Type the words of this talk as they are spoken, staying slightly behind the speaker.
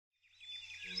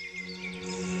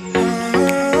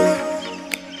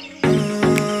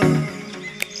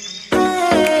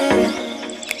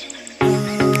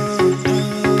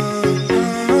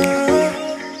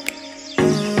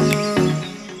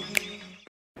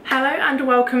and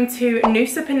welcome to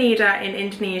Nusa Penida in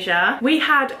Indonesia. We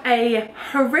had a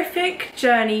horrific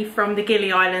journey from the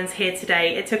Gili Islands here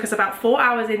today. It took us about 4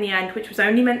 hours in the end, which was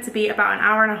only meant to be about an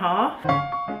hour and a half.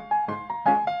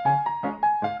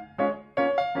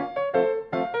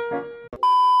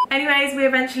 Anyways, we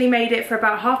eventually made it for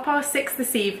about 6:30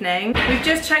 this evening. We've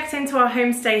just checked into our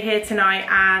homestay here tonight,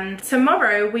 and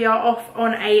tomorrow we are off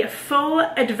on a full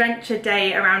adventure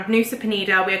day around Nusa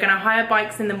Penida. We are going to hire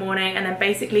bikes in the morning and then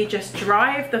basically just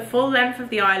drive the full length of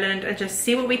the island and just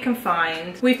see what we can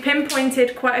find. We've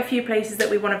pinpointed quite a few places that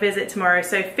we want to visit tomorrow,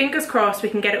 so fingers crossed we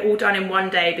can get it all done in one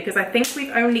day, because I think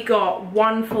we've only got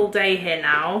one full day here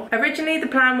now. Originally the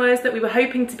plan was that we were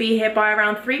hoping to be here by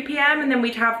around 3 p.m. and then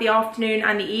we'd have the afternoon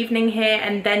and the evening here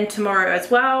and then tomorrow as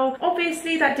well.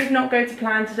 Obviously that did not go to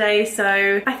plan today,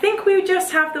 so I think we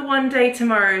just have the one day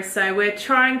tomorrow, so we're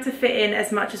trying to fit in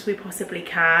as much as we possibly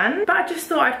can. But I just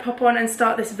thought I'd pop on and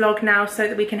start this vlog now so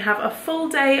that we can have a full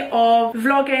day of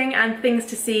vlogging and things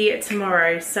to see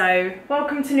tomorrow. So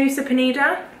welcome to Nusa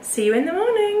Penida. See you in the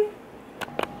morning.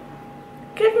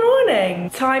 Good morning.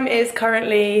 Time is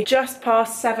currently just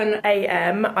past 7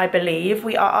 a.m. I believe.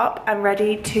 We are up and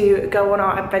ready to go on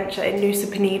our adventure in Nusa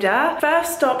Penida.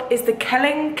 First stop is the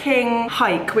Kelingking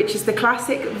hike, which is the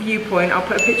classic viewpoint. I'll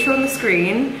put a picture on the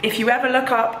screen. If you ever look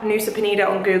up Nusa Penida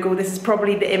on Google, this is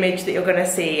probably the image that you're gonna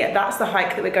see. That's the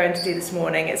hike that we're going to do this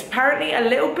morning. It's apparently a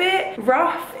little bit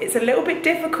rough. It's a little bit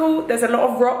difficult. There's a lot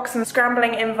of rocks and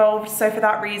scrambling involved. So for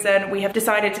that reason, we have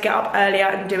decided to get up earlier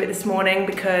and do it this morning,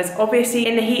 because obviously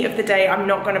in the heat of the day, I'm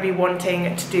not going to be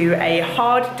wanting to do a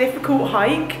hard, difficult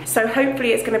hike. So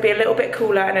hopefully it's going to be a little bit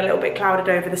cooler and a little bit clouded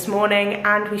over this morning,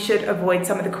 and we should avoid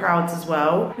some of the crowds as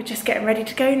well. We're just getting ready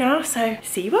to go now, so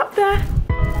see you up there.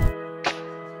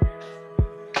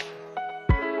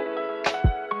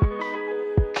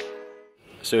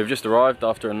 So we've just arrived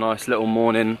after a nice little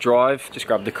morning drive, just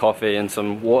grabbed a coffee and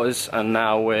some waters, and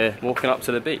now we're walking up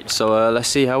to the beach. So let's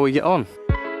see how we get on.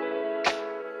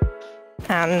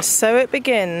 And so it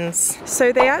begins.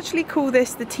 So they actually call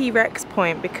this the T-Rex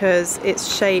point because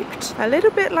it's shaped a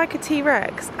little bit like a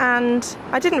T-Rex, and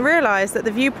I didn't realise that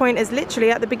the viewpoint is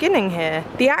literally at the beginning here.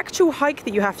 The actual hike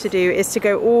that you have to do is to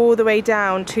go all the way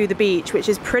down to the beach, which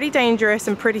is pretty dangerous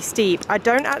and pretty steep. I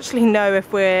don't actually know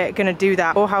if we're going to do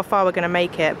that or how far we're going to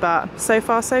make it, but so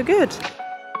far so good.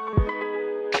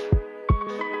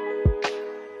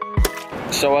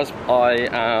 So as I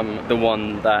am the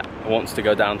one that wants to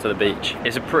go down to the beach,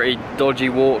 it's a pretty dodgy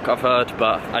walk, I've heard,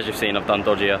 but as you've seen, I've done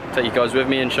dodgier. Take you guys with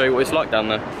me and show you what it's like down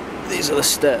there. These are the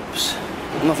steps.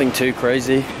 Nothing too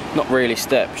crazy, not really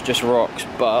steps, just rocks,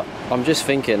 but I'm just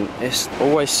thinking it's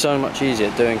always so much easier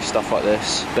doing stuff like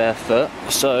this barefoot,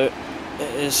 so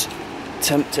it is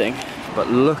tempting. But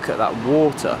look at that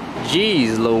water,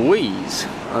 jeez Louise.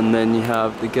 And then you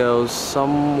have the girls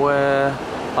somewhere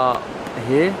up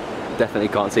here. Definitely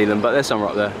can't see them, but there's some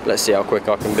right there. Let's see how quick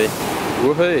I can be.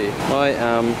 Woohoo! I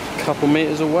am a couple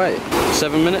meters away.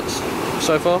 7 minutes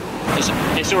so far.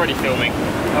 It's already filming.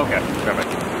 Okay,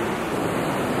 perfect.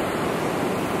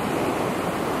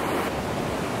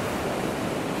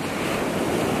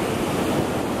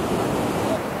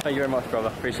 Thank you very much, brother.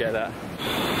 Appreciate that.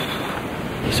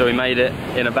 So we made it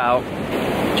in about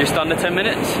just under 10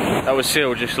 minutes. That was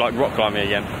still just like rock climbing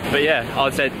again. But yeah,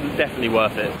 I'd say definitely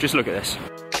worth it. Just look at this.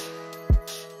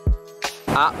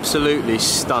 Absolutely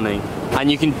stunning,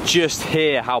 and you can just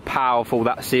hear how powerful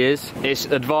that sea is. It's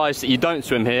advised that you don't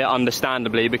swim here,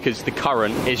 understandably, because the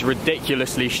current is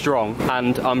ridiculously strong,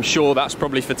 and I'm sure that's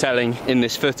probably foretelling in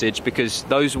this footage, because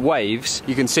those waves,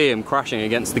 you can see them crashing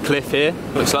against the cliff here.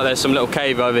 Looks like there's some little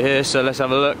cave over here, so let's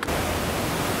have a look.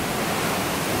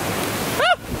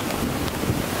 Ah!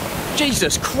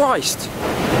 Jesus Christ!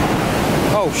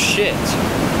 Oh shit!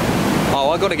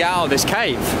 Oh, I gotta get out of this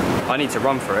cave. I need to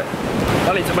run for it.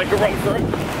 I need to make a run for it.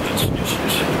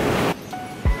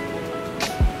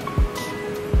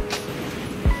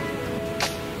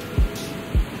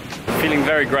 Feeling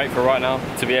very grateful right now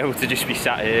to be able to just be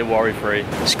sat here worry-free.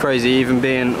 It's crazy even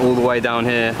being all the way down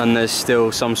here and there's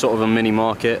still some sort of a mini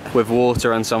market with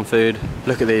water and some food.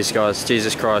 Look at these guys,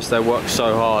 Jesus Christ, they work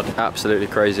so hard. Absolutely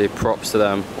crazy, props to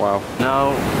them, wow.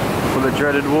 Now for the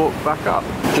dreaded walk back up.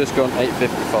 Just gone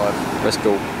 8:55, let's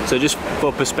go. So just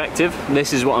for perspective,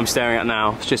 this is what I'm staring at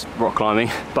now. It's just rock climbing,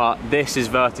 but this is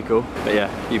vertical. But yeah,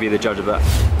 you be the judge of that.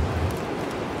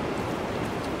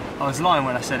 I was lying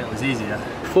when I said it was easier.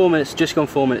 4 minutes, just gone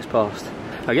 4 minutes past.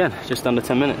 Again, just under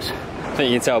 10 minutes. I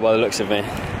think you can tell by the looks of me,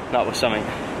 that was something.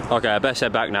 Okay, I better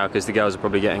head back now because the girls are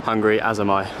probably getting hungry, as am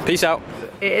I. Peace out.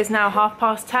 It is now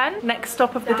 10:30. Next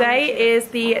stop of the day is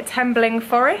the Tembeling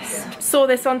Forest. Saw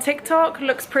this on TikTok,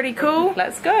 looks pretty cool.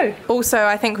 Let's go. Also,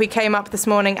 I think we came up this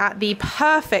morning at the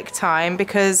perfect time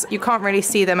because you can't really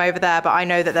see them over there, but I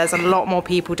know that there's a lot more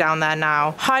people down there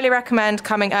now. Highly recommend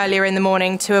coming earlier in the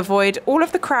morning to avoid all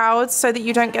of the crowds so that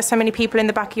you don't get so many people in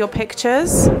the back of your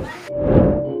pictures.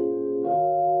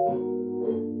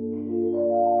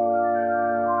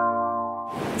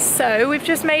 So we've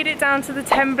just made it down to the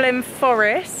Tembeling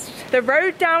Forest. The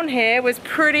road down here was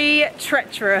pretty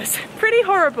treacherous, pretty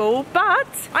horrible, but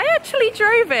I actually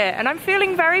drove it and I'm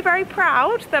feeling very, very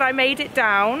proud that I made it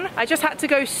down. I just had to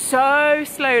go so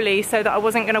slowly so that I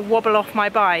wasn't gonna wobble off my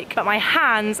bike, but my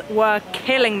hands were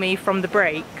killing me from the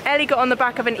brake. Ellie got on the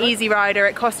back of an easy rider.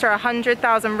 It cost her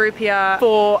 100,000 rupiah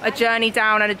for a journey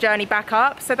down and a journey back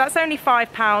up, so that's only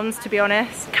 £5 to be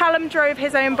honest. Calum drove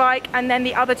his own bike and then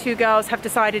the other two girls have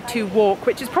decided to walk,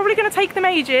 which is probably gonna take them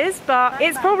ages, but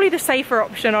it's probably the safer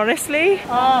option, honestly.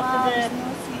 Oh,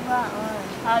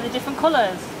 for the different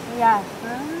colours? Yeah.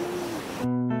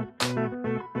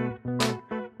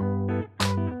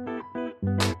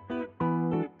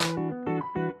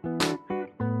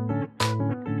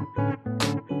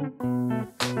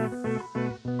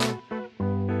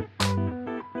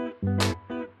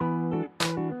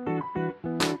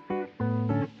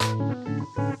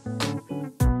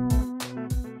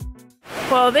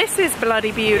 Well, this is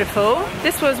bloody beautiful.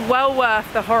 This was well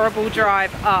worth the horrible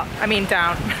drive up, I mean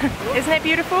down. Isn't it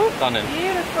beautiful? Stunning.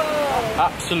 Beautiful.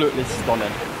 Absolutely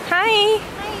stunning. Hi.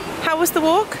 How was the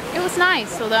walk? It was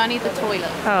nice, although I need the toilet.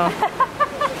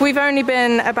 Oh. We've only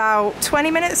been about 20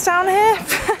 minutes down here.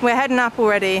 We're heading up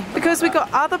already because we've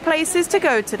got other places to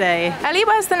go today. Ellie,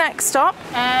 where's the next stop?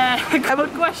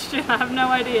 Good question, I have no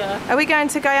idea. Are we going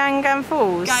to Kelingking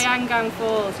Falls? Kelingking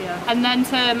Falls, yeah. And then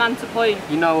to Manta Point.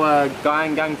 You know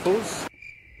Kelingking Falls?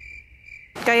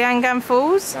 Kelingking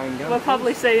Falls? We're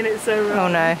probably saying it so wrong. Oh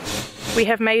no. We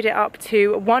have made it up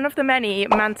to one of the many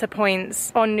Manta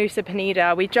Points on Nusa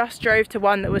Penida. We just drove to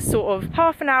one that was sort of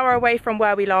half an hour away from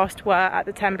where we last were at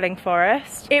the Tembeling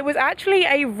Forest. It was actually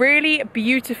a really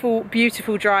beautiful,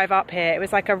 beautiful drive up here. It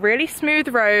was like a really smooth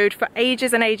road for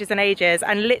ages and ages and ages,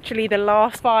 and literally the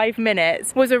last 5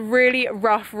 minutes was a really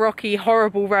rough, rocky,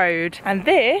 horrible road. And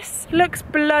this looks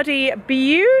bloody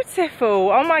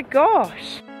beautiful. Oh my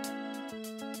gosh.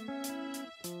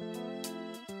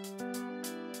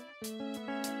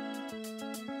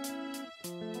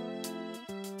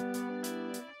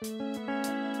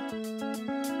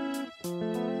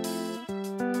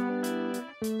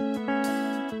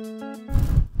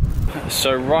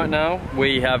 So right now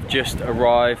we have just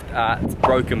arrived at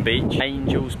Broken Beach,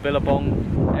 Angel's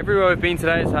Billabong. Everywhere we've been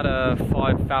today has had a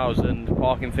 5,000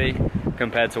 parking fee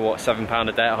compared to what, £7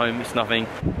 a day at home. It's nothing.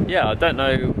 Yeah, I don't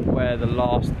know where the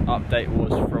last update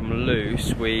was from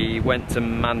Luce. We went to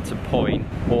Manta Point,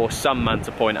 or some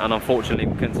Manta Point, and unfortunately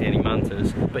we couldn't see any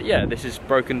mantas. But yeah, this is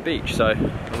Broken Beach, so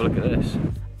have a look at this.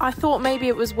 I thought maybe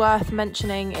it was worth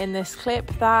mentioning in this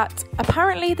clip that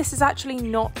apparently this is actually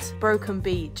not Broken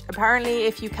Beach. Apparently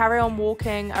if you carry on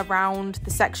walking around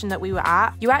the section that we were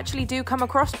at, you actually do come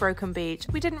across Broken Beach.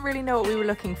 We didn't really know what we were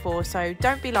looking for, so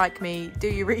don't be like me, do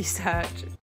your research.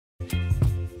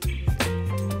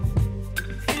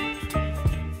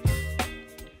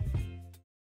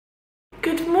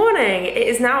 Good morning. It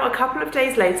is now a couple of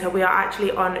days later. We are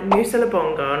actually on Nusa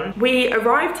Penida. We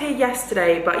arrived here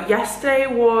yesterday, but yesterday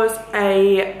was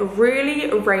a really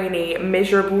rainy,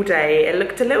 miserable day. It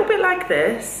looked a little bit like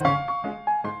this.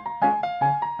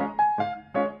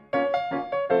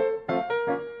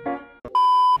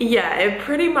 Yeah, it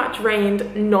pretty much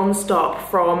rained non-stop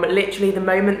from literally the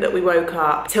moment that we woke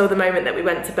up till the moment that we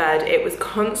went to bed. It was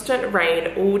constant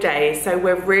rain all day, so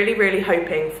we're really, really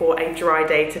hoping for a dry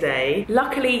day today.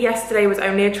 Luckily, yesterday was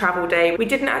only a travel day. We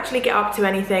didn't actually get up to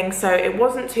anything, so it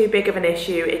wasn't too big of an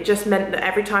issue. It just meant that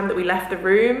every time that we left the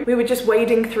room, we were just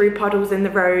wading through puddles in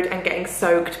the road and getting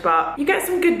soaked, but you get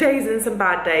some good days and some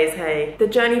bad days, hey. The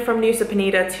journey from Nusa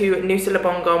Penida to Nusa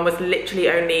Penida was literally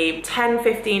only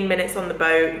 10-15 minutes on the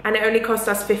boat, and it only cost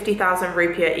us 50,000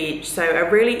 rupiah each, so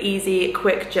a really easy,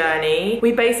 quick journey.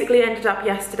 We basically ended up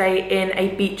yesterday in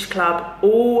a beach club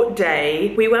all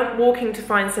day. We went walking to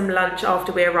find some lunch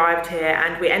after we arrived here,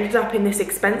 and we ended up in this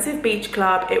expensive beach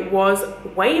club. It was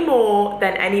way more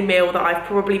than any meal that I've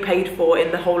probably paid for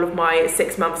in the whole of my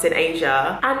 6 months in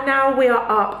Asia. And now we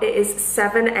are up. It is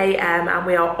 7 AM and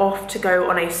we are off to go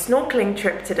on a snorkeling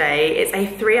trip today. It's a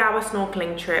 3-hour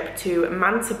snorkeling trip to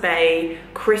Manta Bay,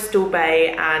 Crystal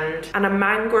Bay, and a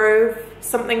mangrove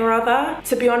something or other.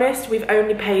 To be honest, we've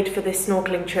only paid for this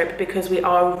snorkeling trip because we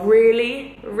are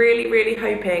really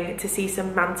hoping to see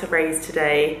some manta rays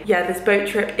today. Yeah, this boat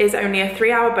trip is only a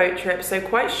 3-hour boat trip, so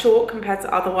quite short compared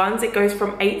to other ones. It goes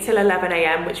from 8 till 11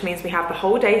 AM, which means we have the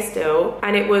whole day still,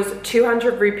 and it was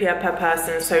 200 rupiah per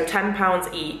person, so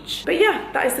 £10 each. But yeah,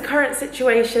 that is the current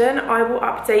situation. I will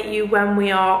update you when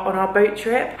we are on our boat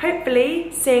trip,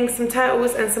 hopefully seeing some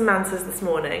turtles and some mantas this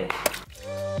morning.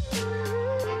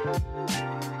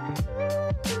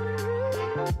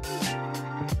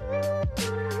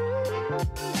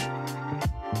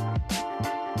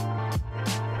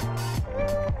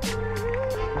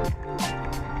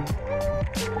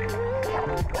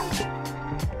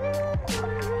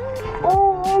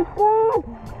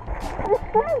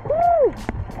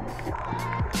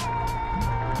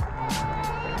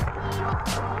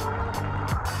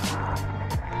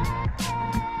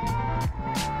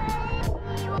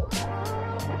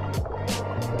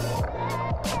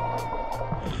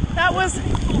 That was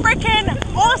freaking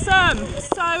awesome!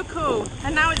 So cool.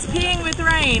 And now it's peeing with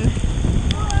rain.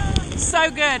 So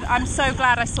good. I'm so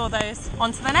glad I saw those.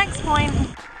 On to the next point.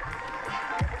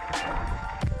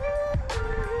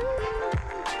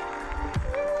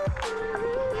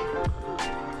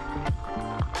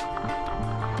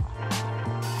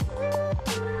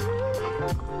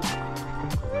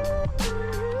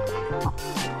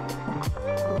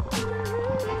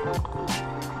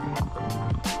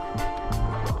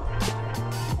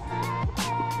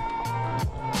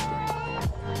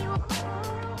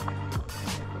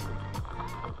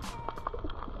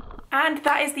 And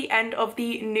that is the end of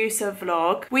the Nusa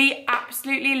vlog. We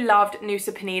absolutely loved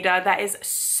Nusa Penida. There is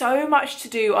so much to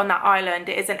do on that island.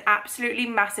 It is an absolutely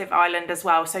massive island as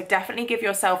well, so definitely give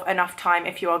yourself enough time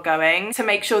if you are going to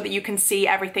make sure that you can see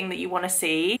everything that you want to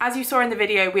see. As you saw in the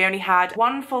video, we only had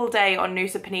 1 full day on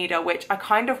Nusa Penida, which I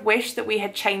kind of wish that we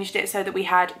had changed it so that we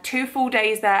had 2 full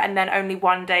days there and then only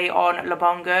 1 day on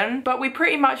Lebongan. But we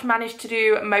pretty much managed to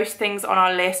do most things on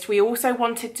our list. We also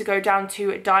wanted to go down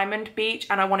to Diamond Beach,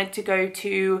 and I wanted to go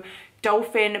to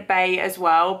Dolphin Bay as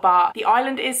well, but the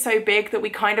island is so big that we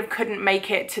kind of couldn't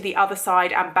make it to the other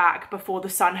side and back before the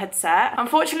sun had set.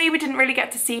 Unfortunately, we didn't really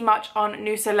get to see much on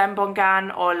Nusa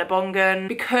Lembongan or Lebongan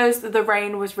because the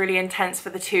rain was really intense for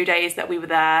the 2 days that we were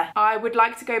there. I would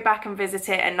like to go back and visit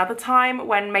it another time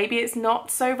when maybe it's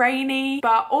not so rainy,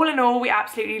 but all in all, we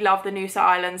absolutely love the Nusa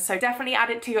Islands, so definitely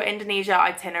add it to your Indonesia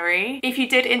itinerary. If you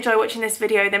did enjoy watching this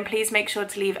video, then please make sure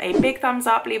to leave a big thumbs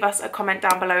up, leave us a comment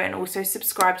down below, and also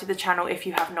subscribe to the channel if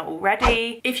you have not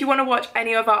already. If you want to watch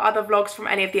any of our other vlogs from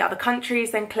any of the other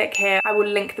countries, then click here. I will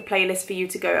link the playlist for you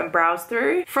to go and browse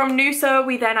through. From Nusa,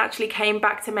 we then actually came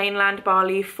back to mainland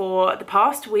Bali for the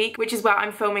past week, which is where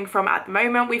I'm filming from at the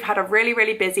moment. We've had a really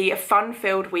busy,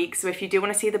 fun-filled week, so if you do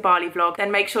want to see the Bali vlog, then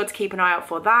make sure to keep an eye out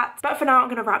for that. But for now, I'm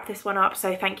going to wrap this one up,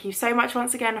 so thank you so much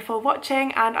once again for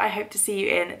watching, and I hope to see you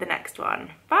in the next one.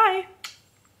 Bye!